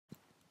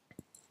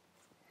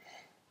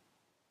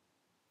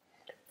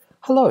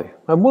Hello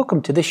and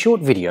welcome to this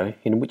short video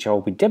in which I will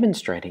be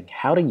demonstrating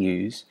how to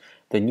use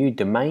the new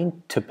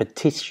domain to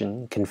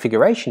petition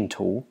configuration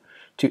tool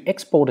to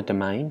export a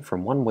domain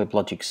from one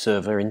WebLogic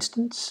Server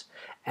instance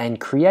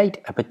and create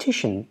a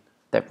petition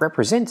that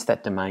represents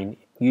that domain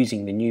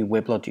using the new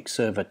WebLogic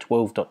Server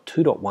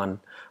 12.2.1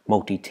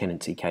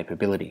 multi-tenancy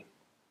capability.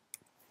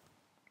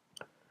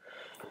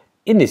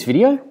 In this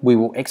video, we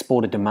will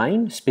export a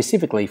domain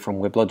specifically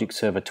from WebLogic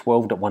Server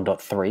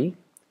 12.1.3.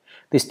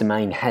 This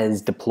domain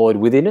has deployed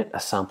within it a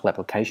sample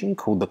application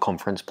called the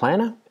Conference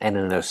Planner and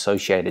an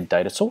associated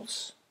data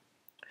source.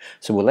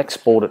 So we'll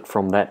export it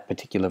from that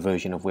particular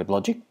version of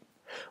WebLogic.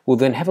 We'll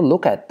then have a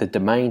look at the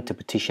domain to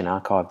petition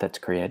archive that's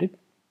created.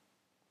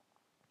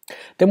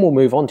 Then we'll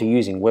move on to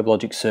using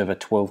WebLogic Server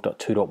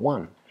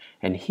 12.2.1,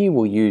 and here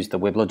we'll use the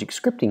WebLogic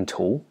scripting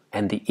tool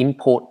and the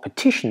import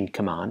petition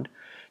command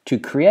to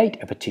create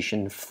a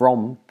petition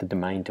from the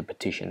domain to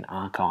petition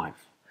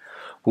archive.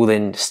 We'll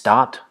then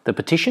start the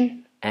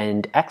petition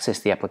and access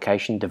the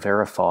application to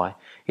verify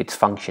its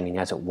functioning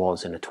as it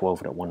was in a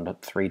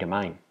 12.1.3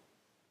 domain.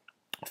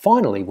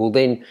 Finally, we'll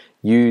then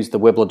use the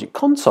WebLogic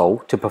console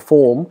to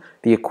perform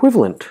the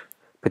equivalent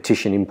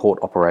petition import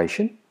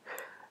operation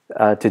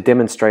to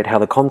demonstrate how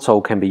the console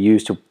can be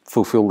used to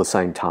fulfill the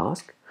same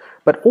task,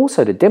 but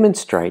also to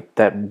demonstrate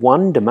that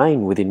one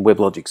domain within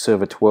WebLogic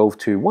Server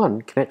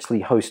 12.2.1 can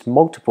actually host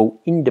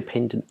multiple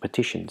independent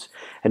petitions.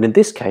 And in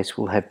this case,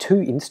 we'll have two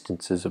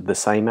instances of the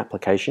same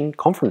application,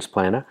 Conference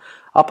Planner,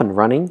 up and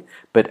running,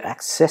 but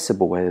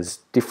accessible as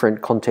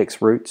different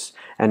context routes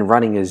and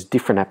running as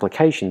different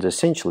applications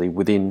essentially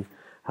within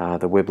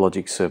the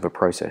WebLogic Server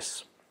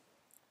process.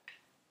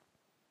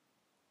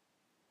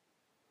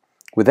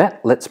 With that,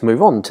 let's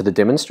move on to the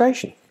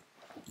demonstration.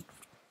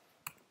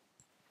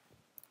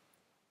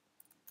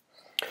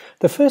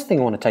 The first thing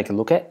I want to take a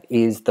look at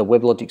is the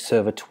WebLogic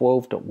Server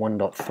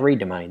 12.1.3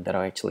 domain that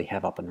I actually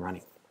have up and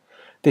running.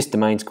 This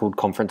domain is called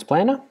Conference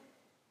Planner.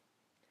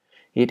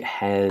 It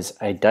has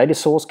a data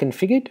source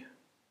configured,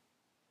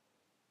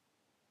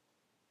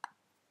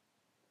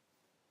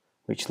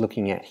 which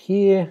looking at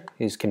here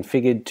is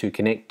configured to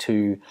connect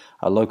to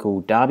a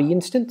local Derby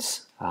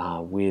instance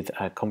with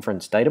a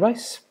conference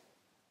database.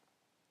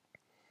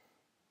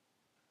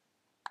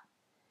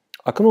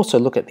 I can also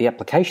look at the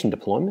application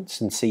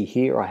deployments and see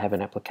here I have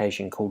an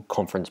application called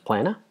Conference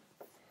Planner.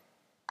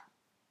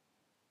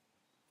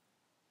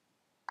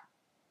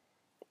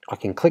 I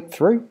can click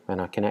through and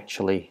I can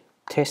actually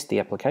test the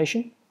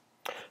application.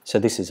 So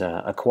this is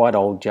a quite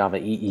old Java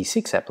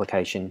EE6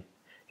 application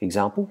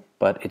example,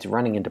 but it's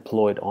running and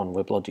deployed on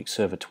WebLogic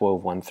Server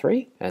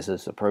 12.1.3 as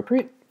is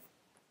appropriate.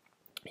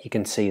 You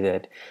can see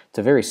that it's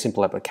a very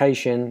simple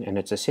application and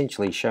it's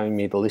essentially showing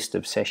me the list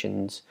of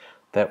sessions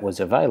that was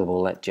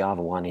available at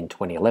Java 1 in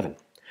 2011.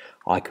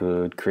 I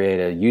could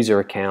create a user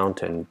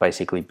account and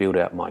basically build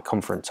out my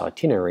conference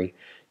itinerary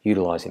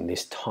utilizing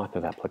this type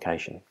of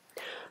application.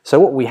 So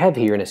what we have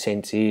here in a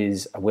sense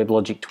is a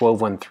WebLogic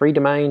 12.1.3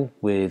 domain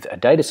with a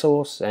data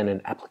source and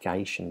an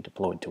application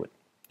deployed to it,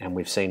 and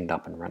we've seen it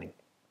up and running.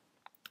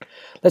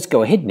 Let's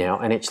go ahead now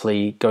and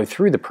actually go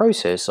through the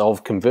process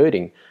of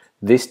converting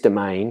this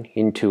domain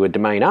into a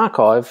domain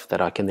archive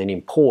that I can then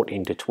import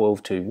into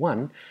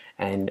 12.2.1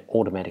 and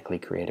automatically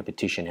create a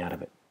petition out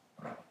of it.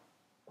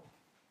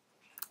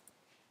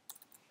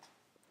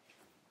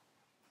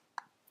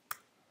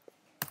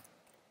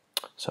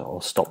 So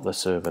I'll stop the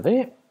server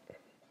there.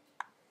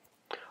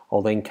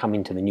 I'll then come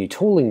into the new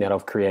tooling that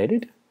I've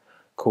created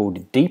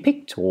called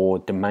DPICT, or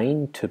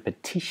Domain to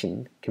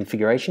Petition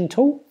Configuration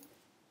Tool.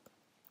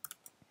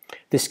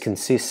 This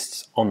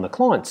consists on the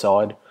client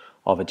side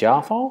of a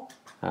jar file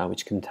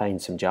which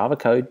contains some Java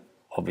code,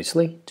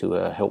 obviously, to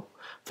help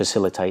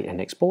facilitate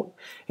and export.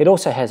 It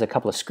also has a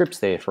couple of scripts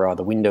there for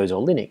either Windows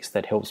or Linux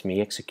that helps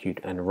me execute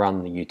and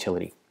run the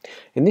utility.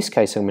 In this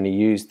case, I'm going to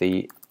use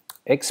the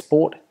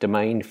export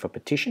domain for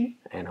petition,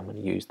 and I'm going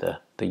to use the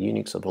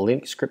Unix or the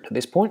Linux script at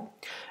this point.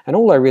 And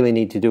all I really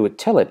need to do is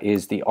tell it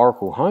is the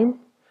Oracle home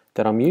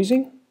that I'm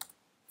using,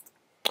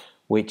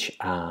 which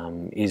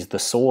is the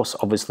source,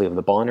 obviously, of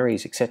the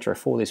binaries, etc.,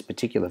 for this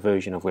particular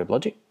version of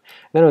WebLogic.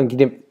 Then I'm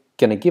going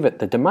to give it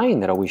the domain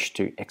that I wish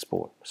to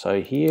export.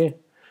 So here,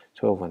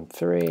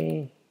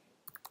 12.1.3,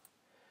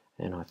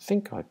 and I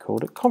think I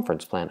called it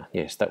Conference Planner.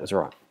 Yes, that was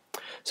right.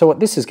 So what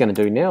this is going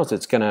to do now is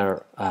it's going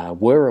to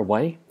whir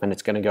away, and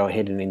it's going to go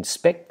ahead and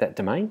inspect that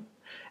domain,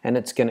 and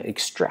it's going to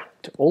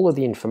extract all of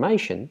the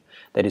information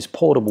that is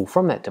portable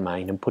from that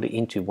domain and put it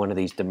into one of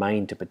these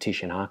domain to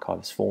petition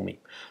archives for me.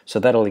 So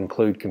that'll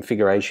include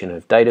configuration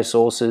of data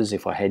sources.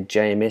 If I had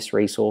JMS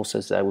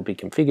resources, they would be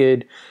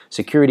configured,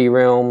 security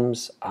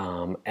realms,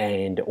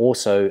 and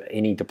also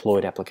any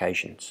deployed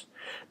applications.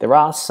 There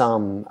are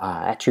some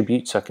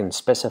attributes I can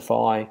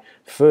specify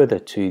further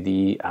to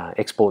the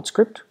export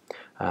script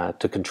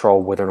to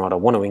control whether or not I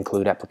want to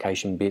include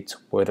application bits,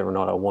 whether or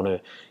not I want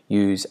to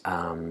use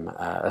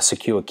a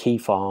secure key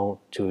file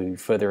to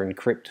further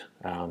encrypt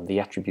the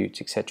attributes,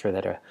 etc.,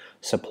 that are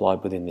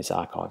supplied within this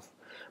archive.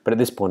 But at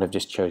this point, I've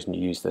just chosen to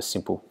use the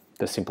simple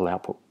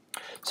output.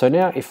 So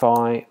now if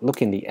I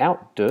look in the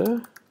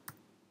outdir,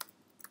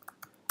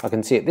 I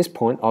can see at this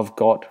point I've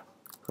got,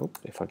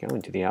 if I go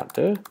into the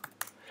outdir,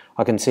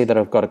 I can see that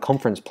I've got a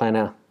conference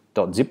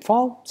planner.zip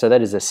file. So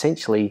that is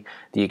essentially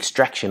the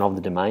extraction of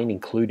the domain,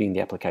 including the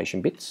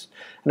application bits.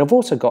 And I've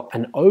also got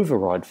an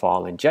override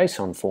file in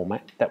JSON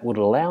format that would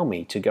allow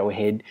me to go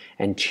ahead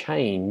and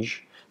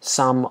change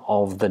some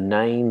of the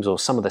names or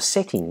some of the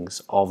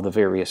settings of the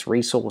various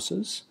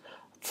resources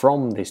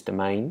from this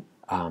domain,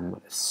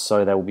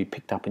 so they will be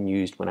picked up and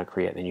used when I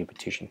create the new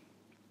petition.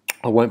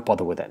 I won't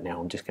bother with that now.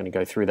 I'm just going to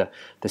go through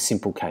the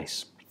simple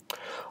case.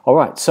 All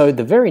right, so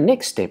the very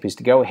next step is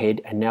to go ahead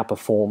and now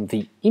perform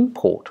the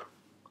import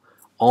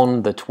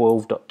on the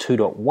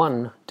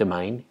 12.2.1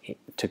 domain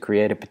to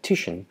create a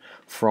petition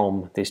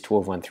from this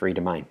 12.1.3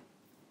 domain.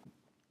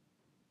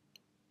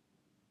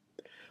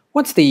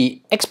 Once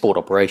the export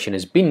operation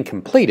has been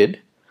completed,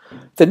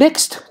 the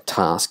next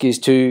task is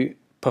to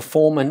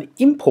perform an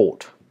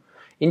import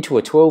into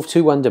a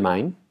 12.2.1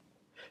 domain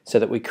so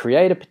that we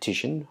create a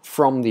petition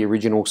from the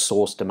original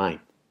source domain.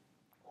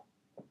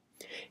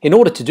 In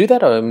order to do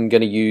that, I'm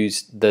going to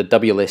use the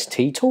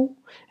WLST tool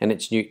and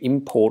its new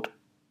import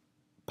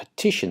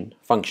petition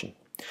function.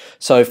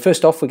 So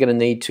first off, we're going to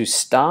need to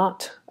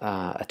start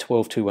a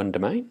 12.2.1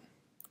 domain.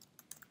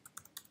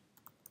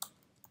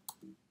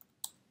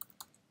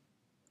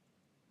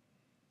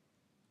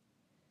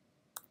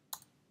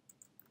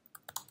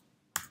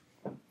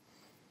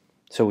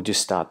 So we'll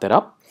just start that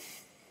up.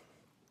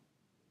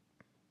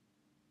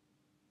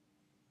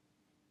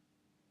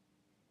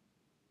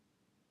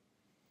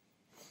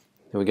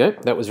 There we go,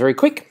 that was very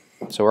quick.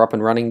 So we're up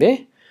and running there.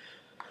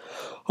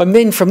 And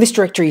then from this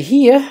directory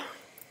here,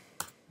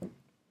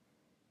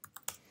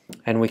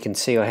 and we can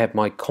see I have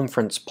my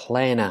conference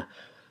planner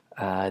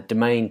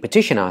domain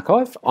petition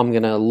archive, I'm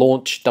going to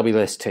launch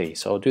WLST.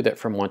 So I'll do that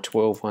from my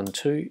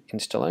 12.1.2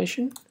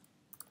 installation.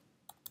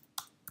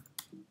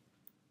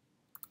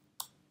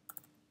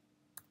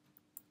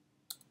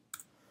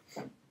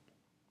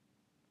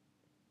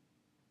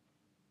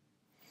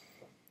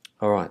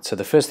 All right, so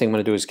the first thing I'm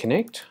going to do is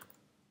connect.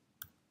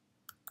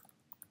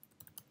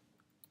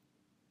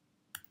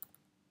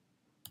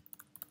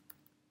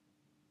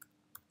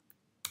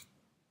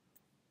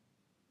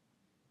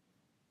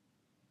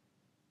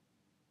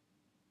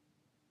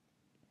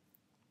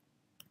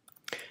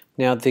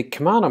 Now the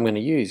command I'm going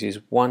to use is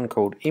one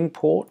called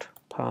import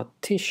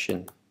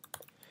partition,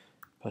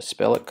 if I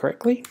spell it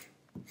correctly.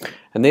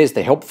 And there's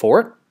the help for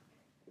it.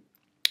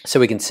 So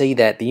we can see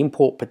that the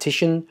import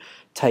petition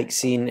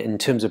takes in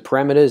terms of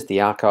parameters,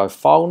 the archive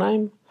file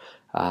name,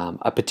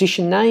 a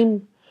petition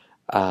name,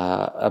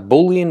 a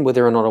boolean,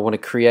 whether or not I want to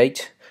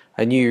create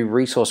a new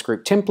resource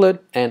group template,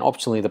 and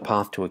optionally the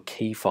path to a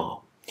key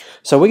file.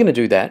 So we're going to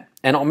do that,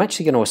 and I'm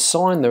actually going to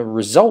assign the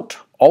result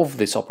of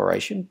this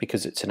operation,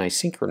 because it's an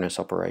asynchronous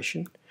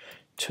operation,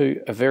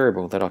 to a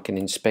variable that I can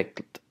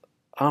inspect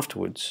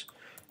afterwards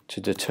to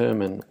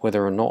determine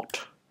whether or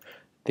not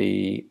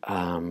the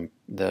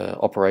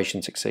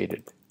operation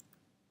succeeded.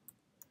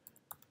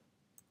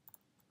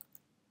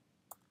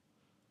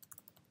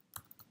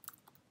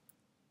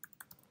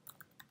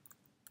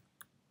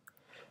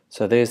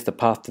 So there's the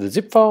path to the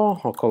zip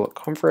file. I'll call it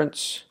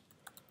conference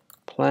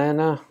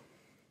planner.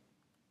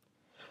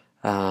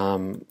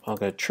 I'll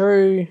go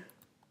true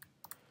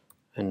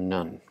and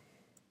none.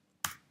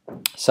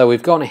 So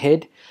we've gone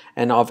ahead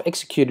and I've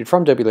executed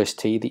from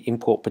WLST the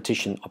import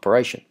petition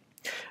operation.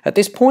 At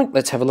this point,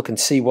 let's have a look and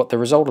see what the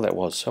result of that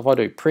was. So if I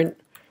do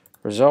print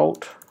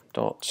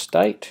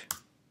result.state,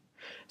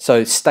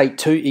 so state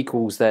 2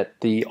 equals that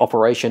the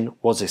operation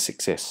was a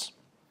success.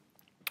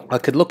 I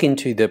could look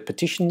into the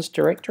petitions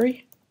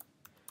directory,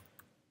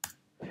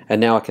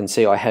 and now I can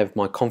see I have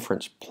my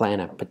conference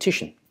planner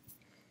petition.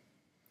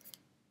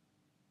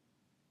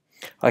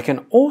 I can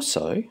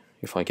also,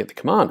 if I get the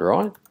command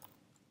right,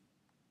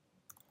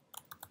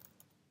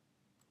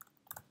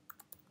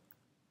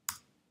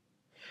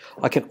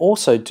 I can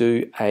also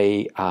do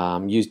a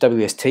use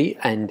WST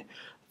and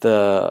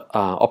the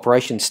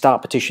operation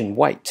start petition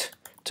wait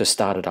to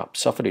start it up.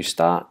 So if I do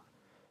start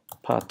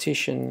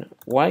partition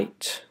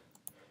wait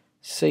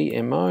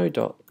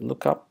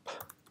cmo.lookup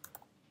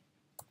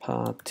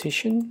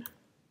partition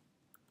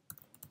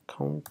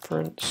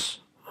conference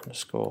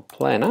underscore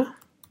planner,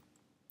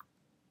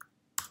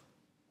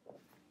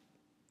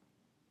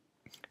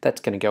 that's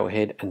going to go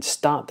ahead and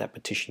start that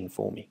petition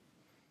for me.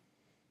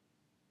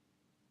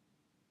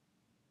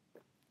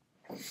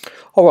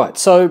 Alright,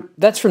 so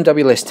that's from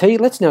WLST.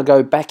 Let's now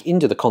go back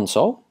into the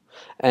console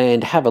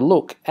and have a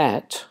look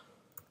at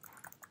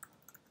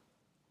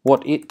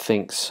what it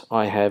thinks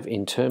I have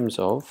in terms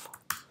of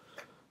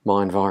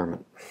my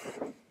environment.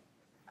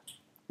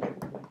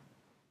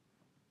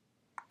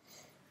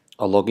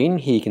 I'll log in.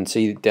 Here you can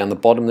see down the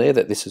bottom there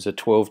that this is a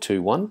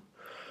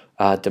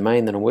 12.2.1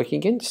 domain that I'm working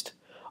against.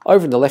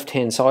 Over on the left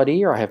hand side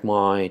here I have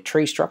my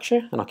tree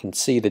structure and I can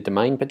see the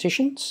domain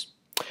petitions.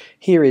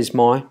 Here is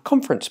my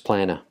conference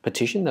planner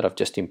petition that I've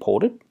just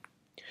imported.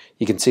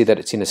 You can see that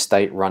it's in a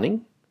state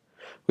running.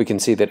 We can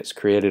see that it's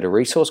created a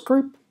resource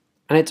group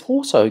And it's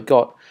also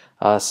got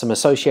some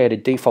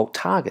associated default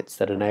targets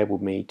that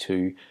enabled me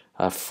to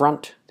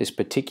front this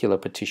particular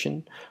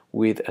petition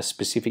with a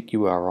specific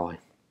URI.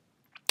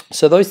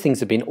 So those things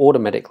have been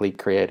automatically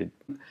created.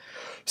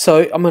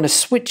 So I'm going to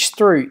switch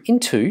through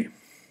into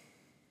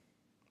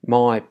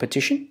my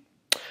petition.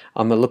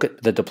 I'm going to look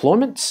at the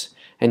deployments,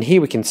 and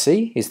here we can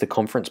see is the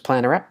Conference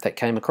Planner app that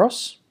came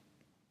across.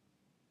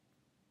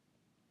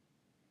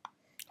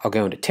 I'll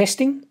go into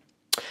testing,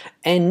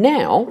 and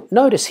now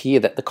notice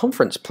here that the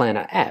Conference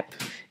Planner app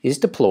is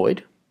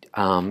deployed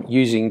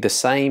using the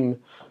same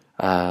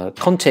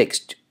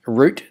context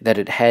route that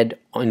it had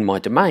in my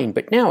domain,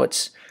 but now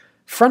it's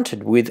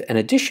fronted with an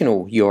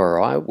additional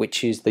URI,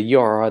 which is the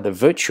URI, the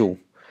virtual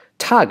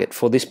target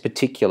for this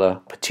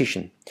particular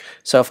petition.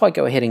 So if I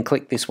go ahead and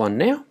click this one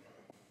now,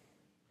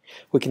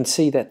 we can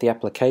see that the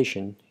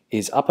application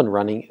is up and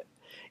running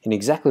in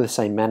exactly the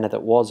same manner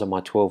that was on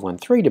my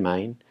 12.1.3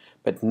 domain,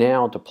 but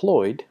now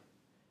deployed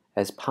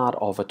as part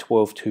of a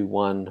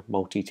 12.2.1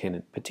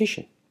 multi-tenant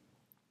petition.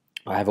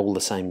 I have all the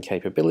same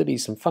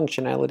capabilities and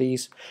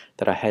functionalities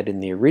that I had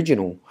in the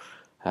original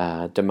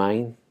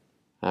domain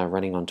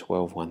running on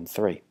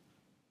 12.1.3.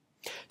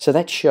 So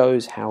that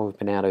shows how we've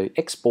been able to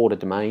export a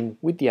domain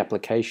with the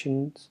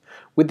applications,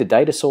 with the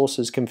data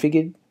sources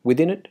configured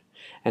within it,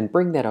 and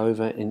bring that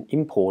over and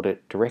import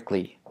it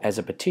directly as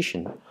a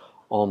petition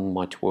on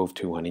my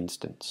 12.2.1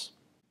 instance.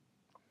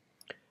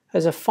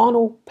 As a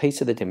final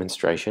piece of the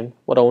demonstration,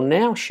 what I'll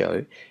now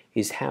show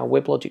is how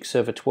WebLogic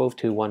Server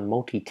 12.2.1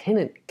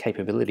 multi-tenant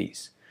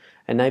capabilities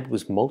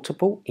enables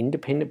multiple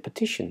independent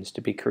petitions to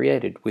be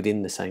created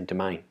within the same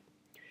domain.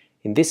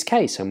 In this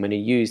case, I'm going to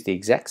use the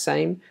exact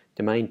same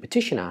domain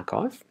petition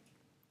archive,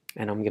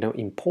 and I'm going to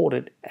import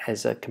it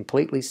as a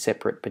completely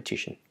separate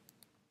petition.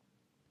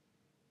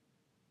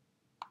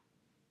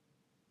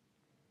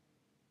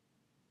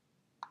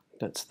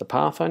 That's the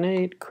path I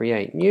need.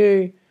 Create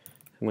new,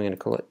 and we're going to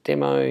call it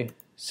demo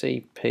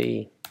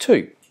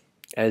cp2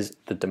 as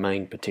the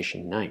domain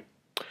petition name.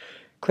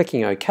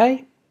 Clicking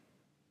OK,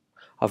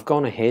 I've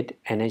gone ahead,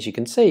 and as you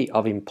can see,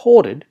 I've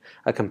imported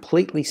a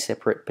completely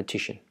separate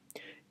petition.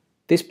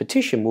 This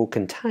petition will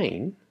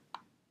contain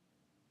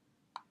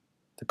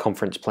the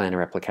Conference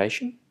Planner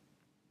application,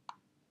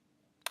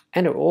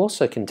 and it will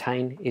also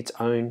contain its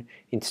own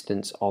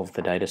instance of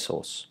the data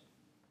source.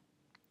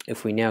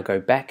 If we now go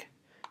back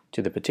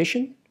to the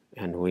petition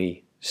and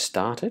we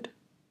start it,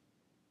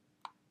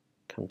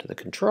 come to the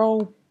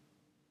control,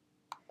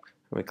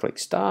 and we click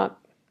start,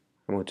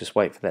 and we'll just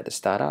wait for that to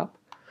start up.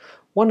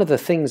 One of the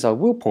things I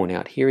will point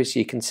out here is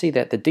you can see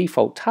that the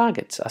default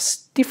targets are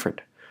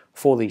different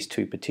for these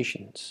two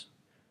petitions.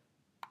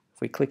 If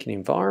we click in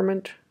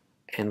environment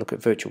and look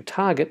at virtual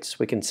targets,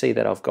 we can see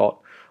that I've got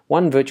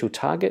one virtual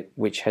target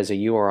which has a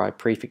URI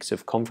prefix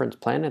of Conference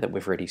Planner that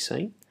we've already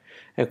seen.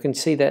 And we can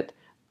see that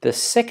the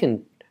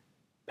second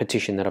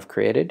petition that I've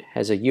created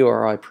has a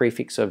URI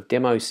prefix of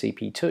demo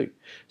cp2.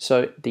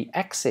 So the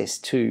access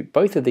to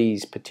both of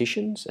these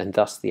petitions, and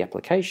thus the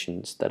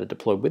applications that are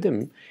deployed with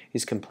them,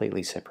 is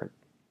completely separate.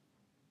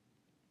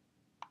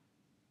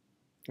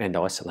 And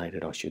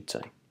isolated, I should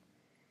say.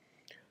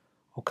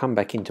 I'll come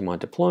back into my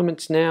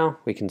deployments now.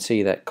 We can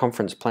see that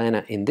Conference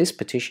Planner in this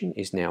petition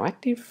is now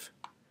active.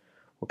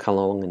 We'll come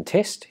along and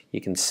test. You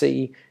can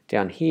see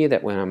down here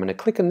that when I'm going to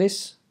click on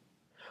this,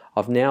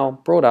 I've now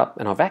brought up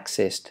and I've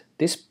accessed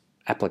this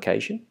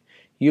application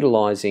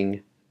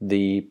utilizing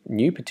the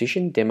new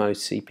petition demo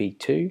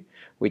cp2,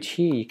 which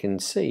here you can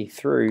see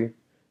through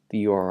the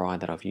URI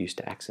that I've used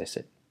to access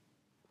it.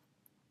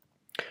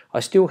 I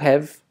still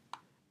have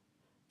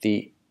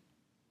the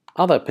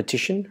other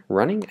petition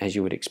running as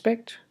you would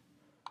expect.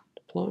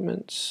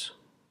 Deployments,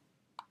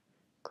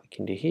 click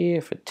into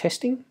here for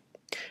testing,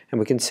 and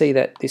we can see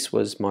that this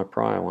was my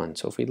prior one.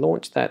 So if we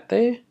launch that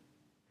there,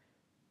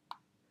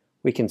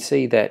 we can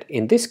see that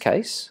in this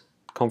case,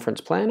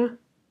 Conference Planner,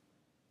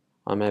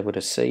 I'm able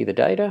to see the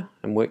data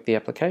and work the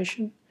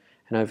application.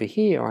 And over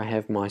here I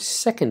have my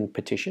second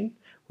petition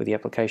with the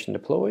application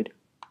deployed,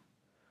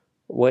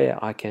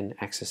 where I can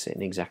access it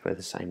in exactly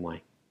the same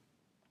way.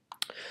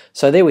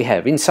 So there we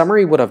have. In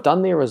summary, what I've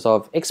done there is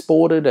I've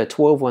exported a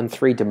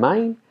 12.1.3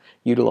 domain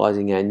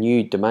utilizing our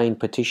new domain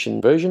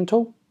petition version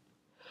tool.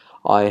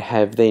 I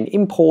have then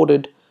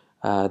imported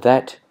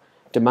that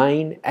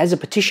domain as a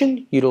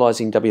petition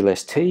utilizing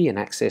WLST and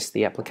accessed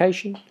the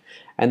application.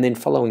 And then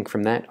following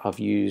from that, I've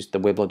used the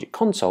WebLogic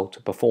console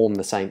to perform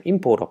the same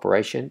import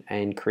operation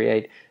and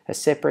create a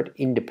separate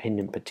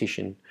independent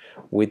petition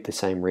with the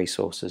same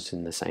resources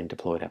in the same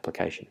deployed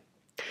application.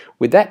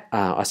 With that,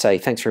 I say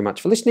thanks very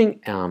much for listening.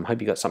 Hope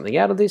you got something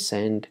out of this,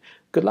 and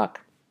good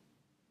luck.